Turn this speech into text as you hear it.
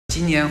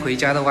今年回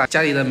家的话，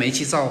家里的煤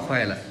气灶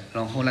坏了，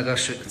然后那个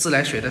自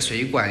来水的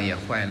水管也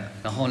坏了，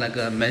然后那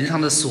个门上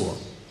的锁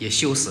也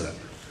锈死了，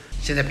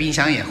现在冰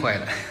箱也坏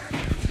了。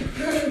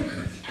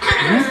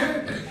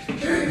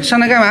你上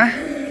来干嘛？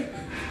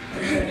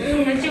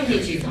就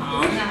你起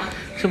床啊！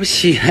这不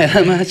起来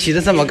了吗？起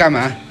得这么干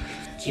嘛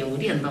9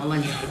点多了，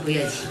你还不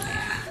要起来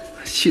啊？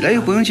起来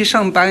又不用去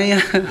上班呀。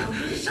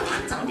上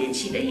班早点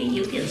起来也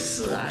有点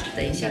事啊，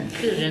等一下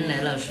客人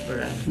来了是不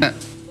是？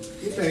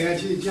你等下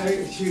去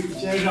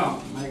街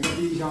上买个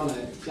冰箱来，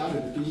家里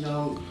的冰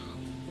箱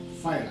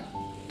坏了。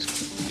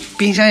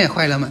冰箱也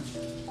坏了吗？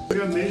这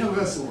个门上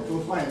的锁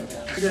都坏了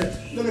呀，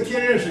那个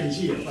电热水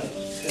器也坏了。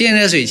电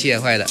热水器也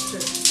坏了。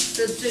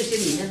这些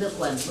里面的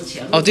管子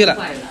全部哦，对了，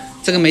坏了。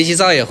这个煤气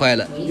灶也坏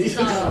了。煤气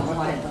灶也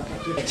坏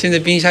了。现在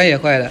冰箱也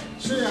坏了。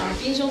是啊，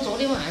冰箱昨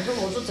天晚上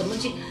我说怎么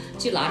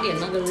去拿点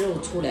那个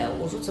肉出来，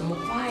我说怎么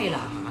坏了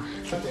啊？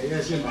等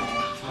下去买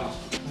啊，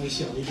那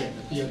小一点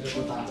的，冰这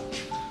么大。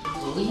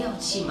不要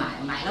去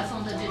买了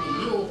放在这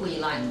里又会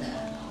烂的。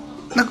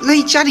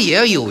那家里也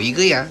要有一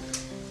个呀。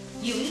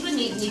有一个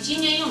你今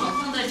天用了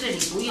放在这里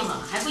不用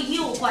了，还不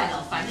又坏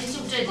了？反正就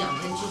这2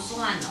天就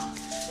算了，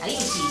还有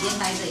几天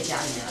待在家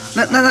里啊？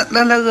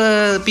那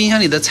个冰箱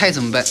里的菜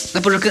怎么办？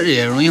那不是更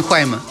也容易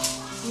坏吗？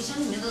冰箱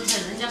里面的菜，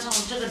人家说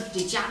这个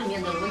对家里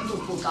面的温度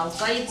不高，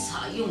该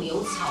炒用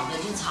油炒的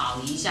就炒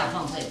一下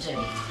放在这里。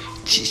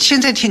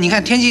现在你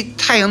看天气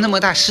太阳那么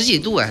大，10几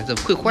度啊，怎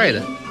么会坏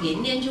的？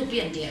明年就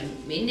变天，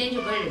明年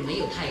就开始没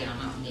有太阳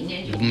了，明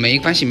年就没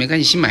关系，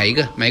先买一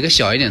个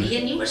小一点的。哎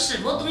呀，你们什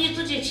么东西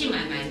都去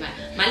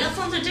买了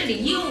放在这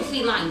里又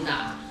会烂的。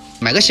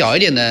买个小一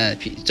点的，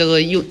这个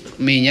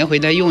每年回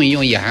来用一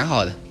用也还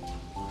好的，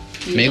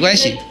没关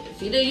系。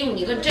回来用，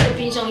你看这个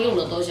冰箱用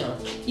了多少？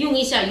用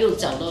一下又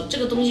找到这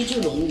个东西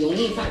就容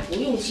易坏，不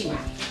用去买。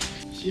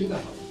新的。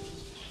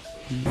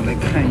我来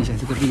看一下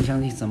这个冰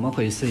箱是怎么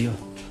回事又。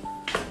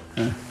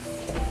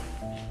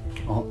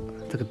哦，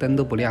这个灯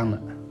都不亮了。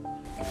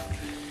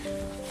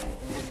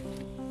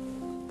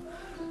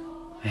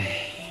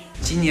哎，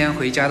今年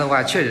回家的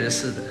话，确实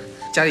是的，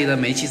家里的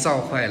煤气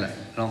灶坏了，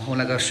然后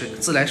那个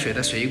自来水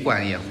的水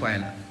管也坏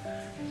了，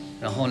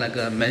然后那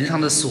个门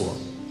上的锁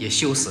也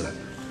锈死了，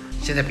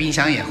现在冰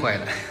箱也坏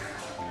了。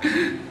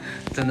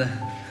真的，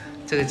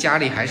这个家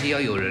里还是要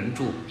有人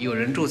住，有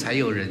人住才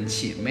有人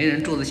气，没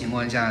人住的情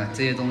况下，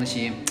这些东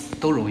西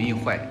都容易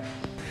坏。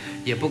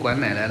也不管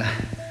奶奶了，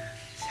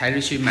还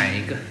是去买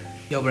一个，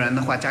要不然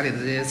的话，家里的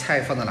这些菜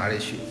放到哪里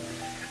去，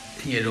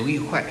也容易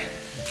坏。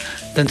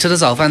等吃了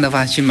早饭的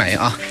话，去买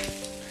啊。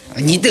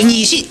你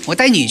去，我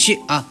带你去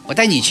啊，我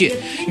带你去，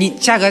你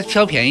价格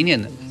挑便宜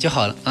点的就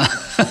好了啊。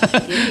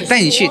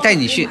带你去，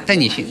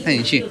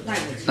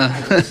啊，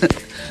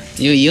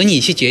由你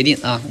去决定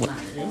啊。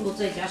人不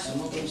在家，什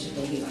么东西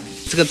都会烂。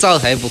这个灶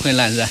台不会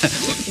烂是吧？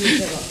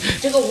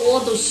这个锅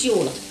都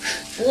锈了，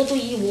锅都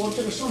一窝，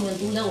这个上面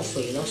都漏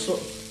水了，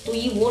都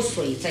一窝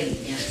水在里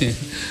面。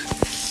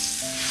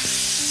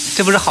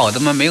这不是好的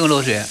吗？没有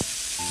漏水。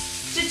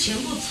这全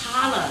部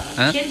擦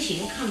了，天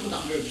晴看不到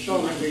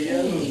上面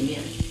的洞里面。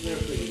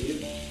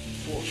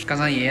刚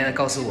刚爷爷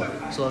告诉我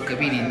说，隔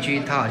壁邻居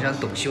他好像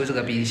懂修这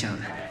个冰箱，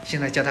现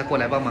在叫他过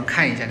来帮忙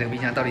看一下这个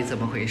冰箱到底怎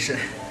么回事。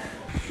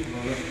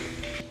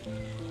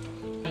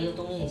又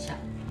动一下。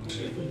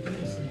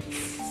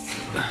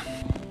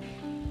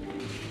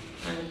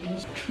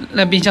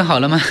那冰箱好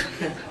了吗？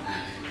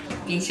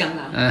冰箱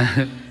啊，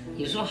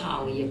你说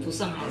好也不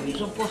算好，你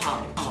说不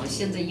好，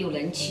现在又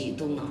能启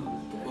动了。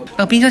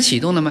那冰箱启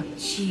动了吗？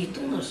启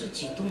动了是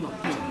启动了，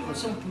好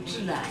像不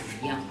自然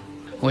一样。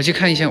我去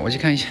看一下。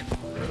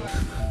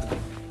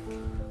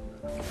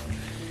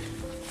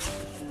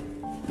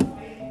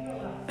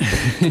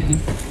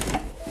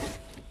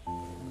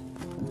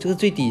这个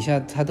最底下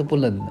它都不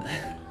冷了。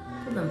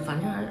不冷，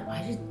反正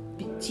还是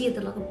借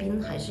的那个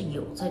冰还是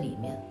有在里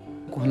面。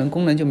可能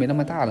功能就没那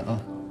么大了啊。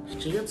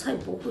只要菜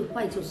不会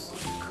坏就是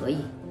可以，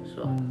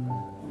是吧？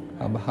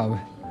好吧。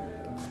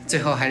最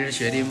后还是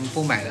决定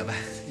不买了吧，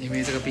因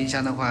为这个冰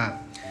箱的话，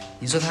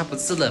你说它不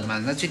制冷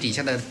嘛，那最底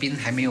下的冰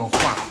还没有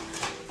化。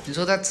你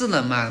说它制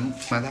冷嘛，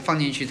把它放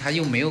进去，它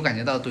又没有感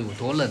觉到有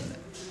多冷的。